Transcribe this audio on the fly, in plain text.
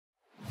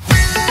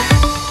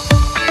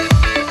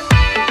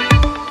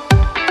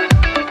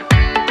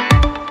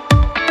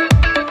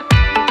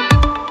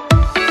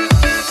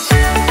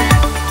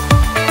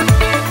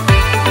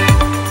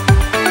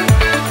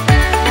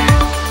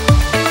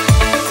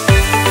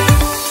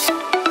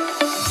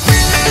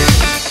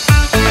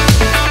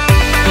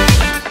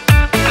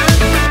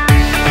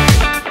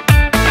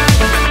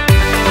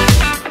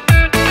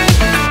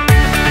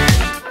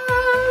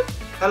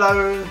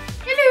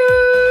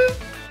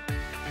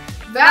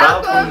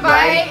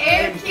by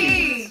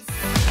Mkidz.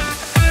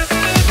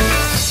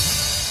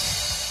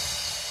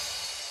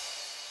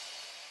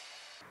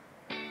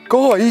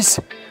 Guys,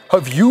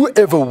 have you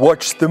ever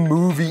watched the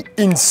movie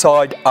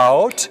Inside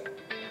Out?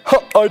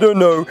 I don't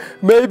know,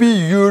 maybe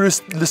you're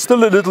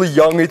still a little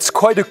young. It's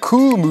quite a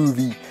cool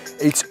movie.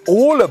 It's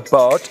all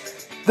about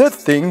the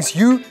things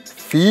you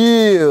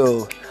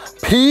feel.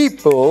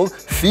 People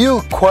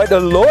feel quite a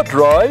lot,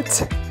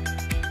 right?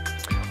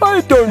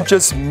 I don't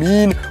just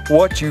mean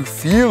what you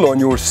feel on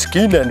your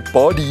skin and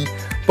body,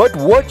 but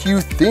what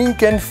you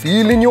think and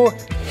feel in your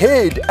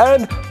head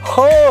and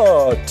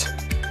heart.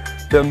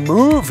 The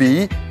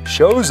movie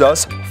shows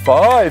us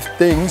 5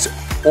 things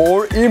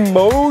or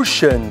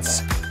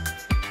emotions: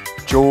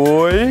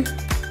 joy,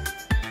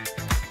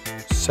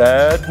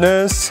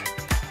 sadness,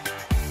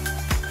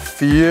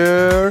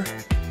 fear,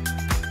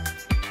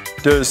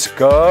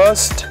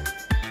 disgust,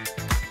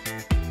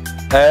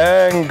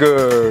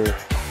 anger.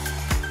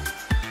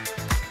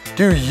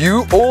 Do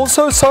you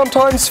also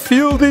sometimes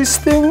feel these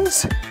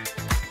things?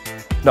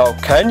 Now,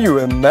 can you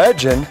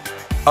imagine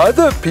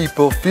other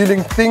people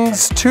feeling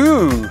things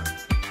too?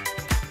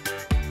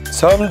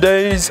 Some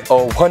days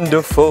are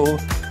wonderful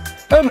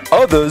and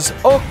others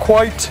are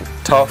quite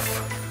tough.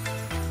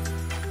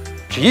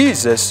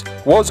 Jesus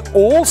was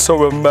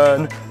also a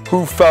man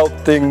who felt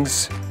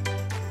things.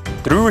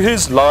 Through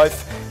his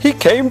life, he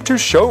came to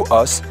show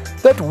us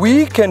that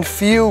we can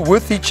feel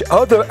with each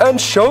other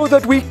and show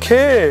that we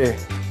care.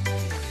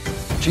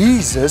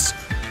 Jesus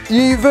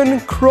even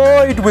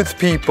cried with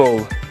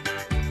people.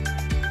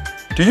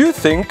 Do you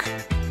think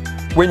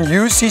when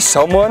you see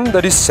someone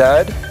that is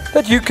sad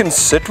that you can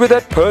sit with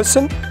that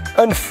person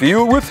and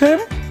feel with him?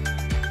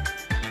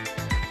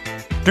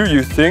 Do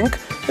you think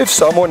if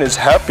someone is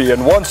happy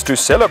and wants to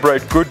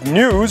celebrate good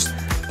news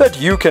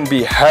that you can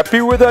be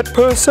happy with that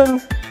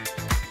person?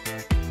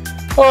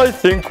 I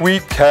think we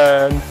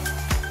can.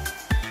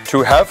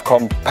 To have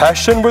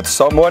compassion with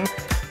someone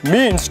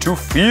means to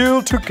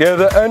feel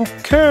together and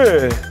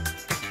care.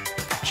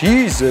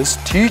 Jesus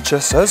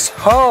teaches us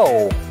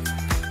how.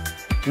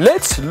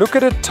 Let's look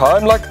at a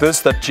time like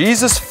this that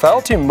Jesus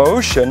felt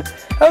emotion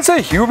as a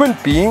human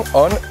being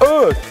on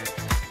earth.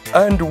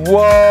 And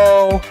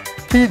wow,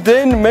 he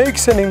then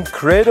makes an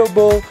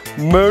incredible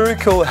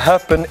miracle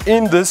happen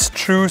in this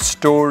true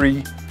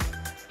story.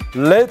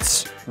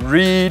 Let's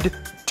read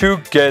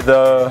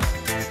together.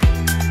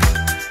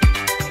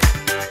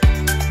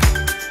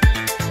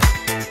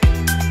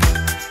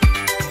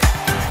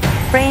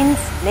 Friends,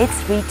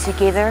 let's read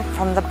together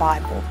from the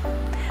Bible.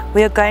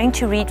 We are going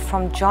to read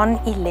from John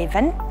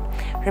 11.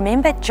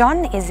 Remember,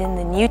 John is in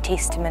the New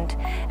Testament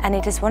and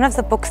it is one of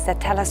the books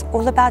that tell us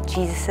all about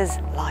Jesus'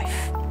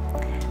 life.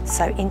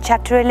 So in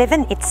chapter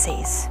 11 it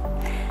says,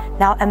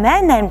 "Now a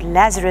man named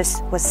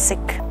Lazarus was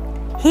sick.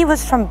 He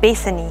was from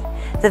Bethany,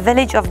 the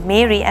village of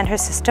Mary and her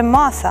sister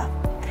Martha.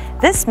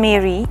 This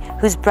Mary,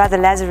 whose brother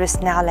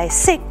Lazarus now lay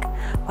sick,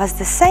 was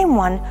the same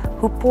one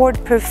who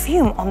poured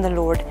perfume on the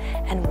Lord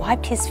and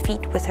wiped his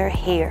feet with her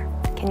hair."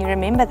 Can you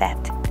remember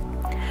that?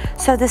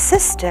 So the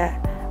sister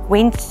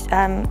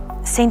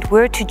sent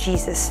word to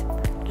Jesus,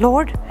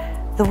 "Lord,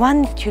 the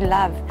one that you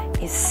love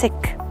is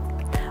sick."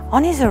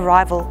 On his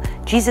arrival,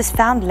 Jesus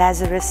found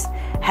Lazarus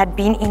had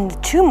been in the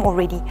tomb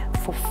already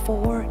for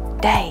 4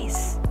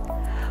 days.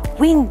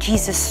 When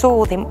Jesus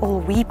saw them all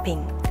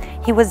weeping,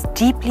 he was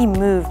deeply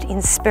moved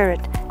in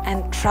spirit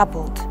and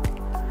troubled.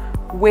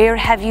 "Where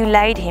have you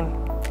laid him?"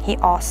 he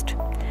asked.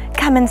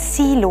 "Come and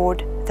see,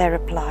 Lord," they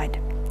replied.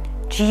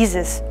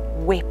 Jesus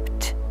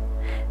wept.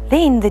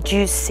 Then the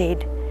Jews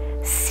said,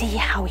 "See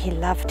how he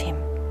loved him."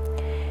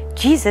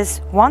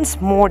 Jesus,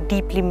 once more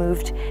deeply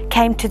moved,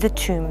 came to the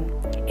tomb.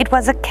 It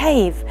was a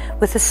cave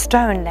with a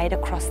stone laid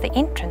across the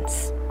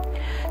entrance.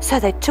 So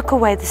they took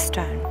away the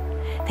stone.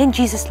 Then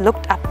Jesus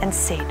looked up and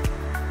said,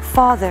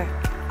 "Father,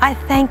 I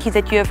thank you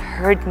that you have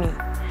heard me.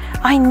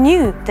 I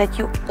knew that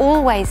you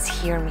always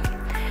hear me,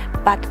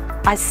 but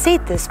I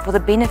said this for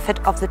the benefit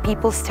of the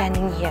people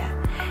standing here,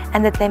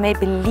 and that they may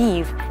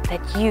believe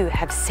that you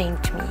have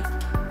sent me."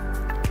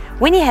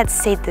 When he had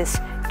said this,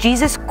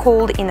 Jesus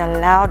called in a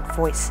loud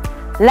voice,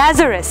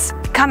 "Lazarus,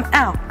 come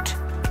out!"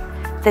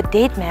 The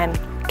dead man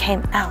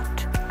came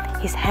out,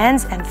 his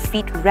hands and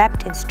feet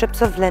wrapped in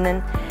strips of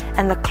linen,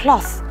 and the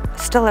cloth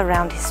still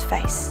around his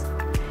face.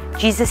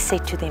 Jesus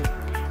said to them,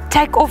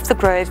 "Take off the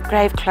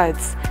grave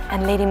clothes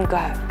and let him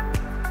go."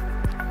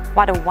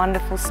 What a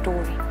wonderful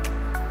story.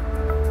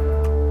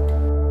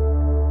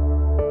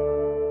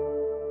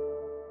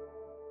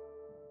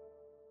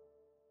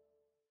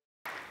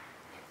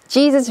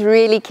 Jesus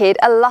really cared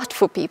a lot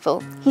for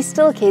people. He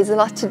still cares a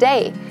lot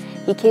today.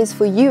 He cares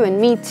for you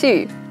and me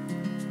too.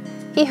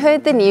 He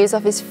heard the news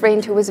of his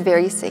friend who was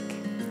very sick.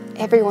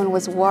 Everyone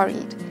was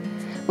worried.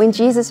 When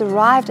Jesus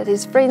arrived at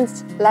his friend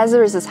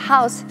Lazarus'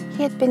 house,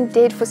 he had been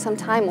dead for some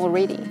time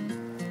already.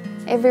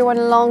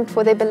 Everyone longed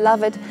for their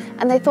beloved,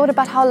 and they thought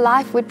about how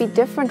life would be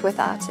different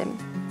without him.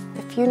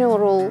 The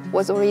funeral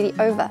was already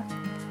over.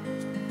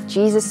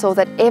 Jesus saw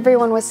that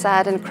everyone was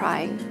sad and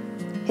crying.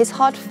 His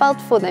heart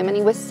felt for them and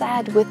he was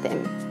sad with them.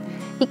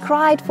 He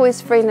cried for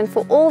his friend and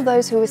for all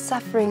those who were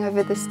suffering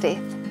over this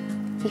death.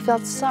 He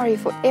felt sorry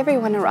for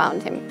everyone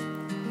around him.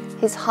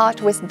 His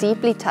heart was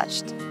deeply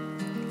touched.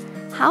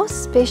 How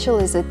special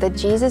is it that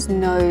Jesus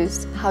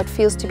knows how it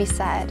feels to be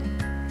sad?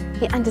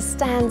 He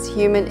understands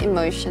human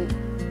emotion.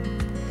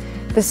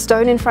 The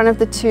stone in front of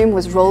the tomb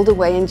was rolled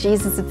away and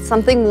Jesus did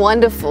something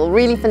wonderful,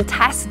 really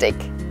fantastic.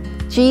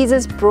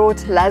 Jesus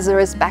brought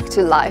Lazarus back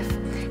to life.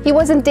 He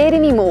wasn't dead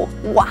anymore.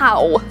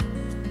 Wow!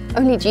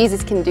 Only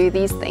Jesus can do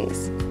these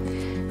things.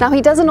 Now, he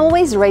doesn't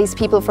always raise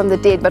people from the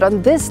dead, but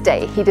on this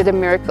day, he did a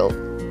miracle.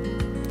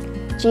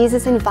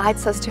 Jesus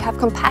invites us to have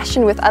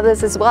compassion with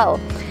others as well.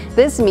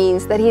 This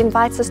means that he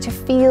invites us to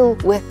feel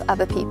with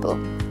other people.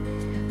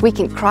 We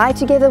can cry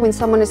together when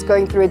someone is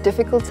going through a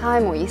difficult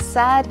time or is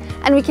sad,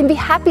 and we can be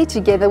happy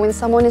together when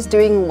someone is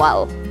doing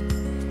well.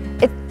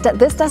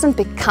 This doesn't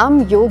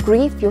become your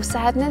grief, your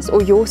sadness,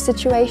 or your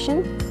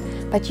situation,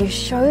 but you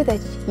show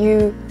that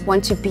you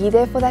want to be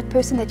there for that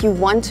person, that you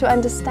want to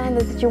understand,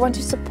 that you want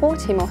to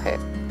support him or her.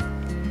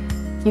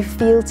 You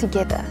feel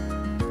together.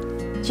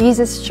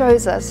 Jesus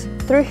shows us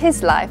through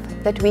his life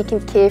that we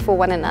can care for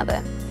one another.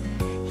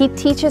 He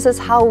teaches us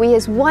how we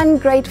as one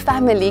great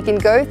family can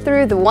go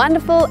through the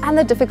wonderful and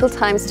the difficult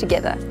times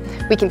together.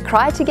 We can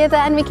cry together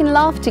and we can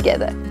laugh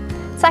together.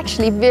 It's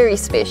actually very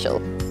special.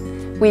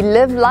 We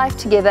live life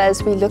together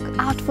as we look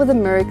out for the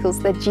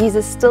miracles that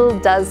Jesus still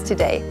does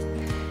today.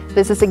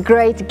 This is a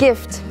great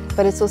gift,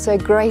 but it's also a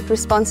great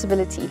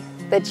responsibility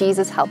that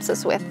Jesus helps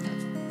us with.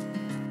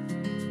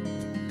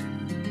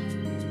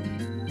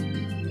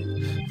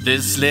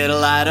 This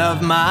little light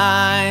of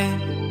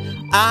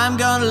mine, I'm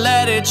gonna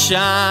let it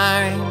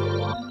shine.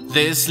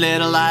 This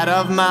little light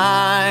of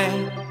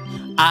mine,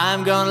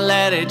 I'm gonna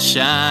let it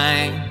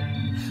shine.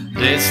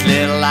 This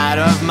little light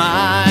of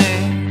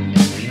mine,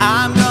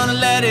 I'm gonna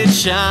let it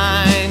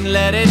shine.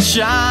 Let it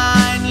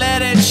shine,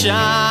 let it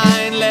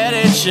shine, let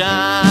it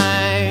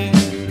shine.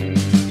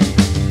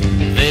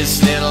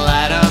 This little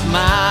light of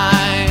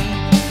mine,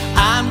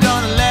 I'm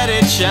gonna let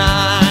it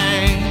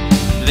shine.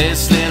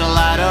 This little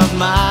light of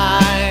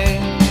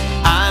mine,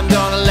 I'm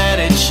gonna let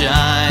it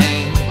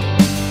shine.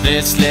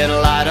 This little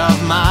light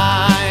of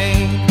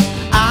mine,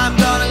 I'm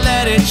gonna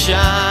let it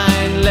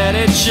shine. Let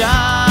it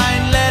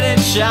shine, let it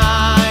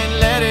shine,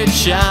 let it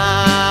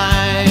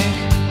shine.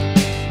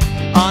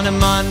 On a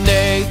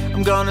Monday,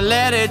 I'm gonna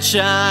let it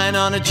shine.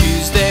 On a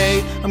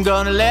Tuesday, I'm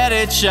gonna let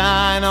it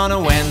shine. On a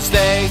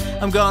Wednesday,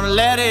 I'm gonna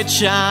let it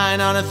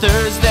shine. On a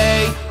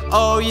Thursday,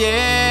 oh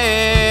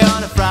yeah.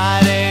 On a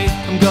Friday,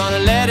 I'm gonna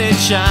let it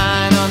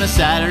shine. On a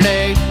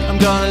Saturday, I'm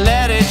gonna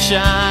let it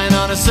shine.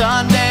 On a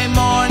Sunday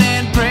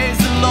morning, praise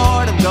the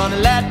Lord, I'm gonna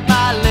let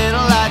my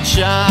little light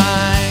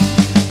shine.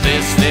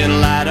 This little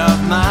light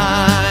of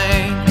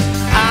mine,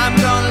 I'm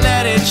gonna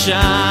let it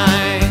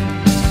shine.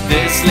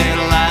 This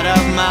little light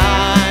of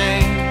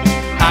mine,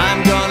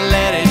 I'm gonna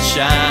let it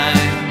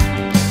shine.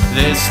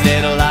 This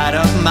little light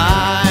of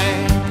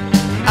mine,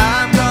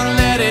 I'm gonna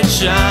let it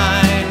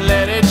shine.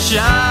 Let it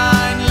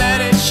shine, let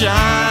it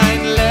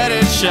shine, let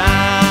it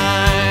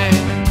shine.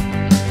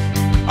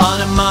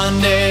 On a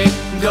Monday,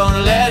 I'm gonna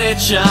let it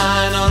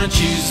shine. On a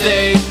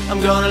Tuesday, I'm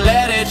gonna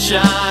let it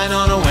shine.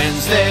 On a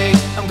Wednesday,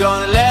 I'm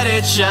gonna let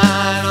it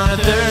shine. On a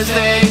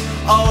Thursday,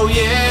 oh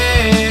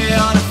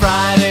yeah. On a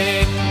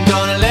Friday, I'm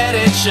gonna let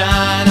it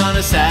shine. On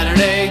a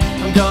Saturday,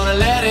 I'm gonna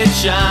let it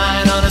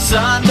shine. On a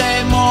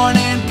Sunday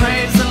morning,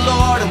 praise the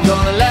Lord, I'm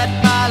gonna let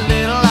my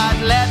little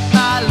light, let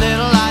my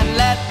little light,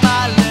 let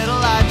my little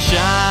light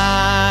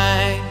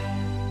shine.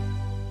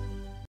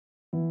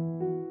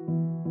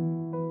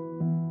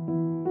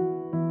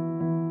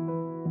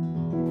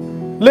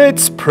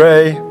 Let's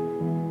pray.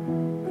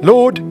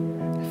 Lord,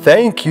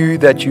 thank you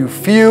that you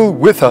feel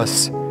with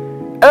us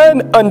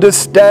and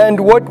understand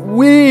what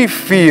we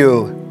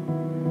feel.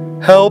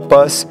 Help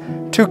us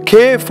to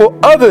care for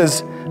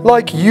others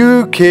like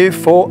you care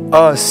for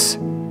us.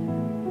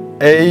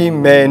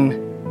 Amen.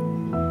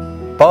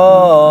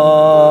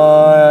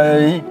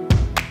 Bye.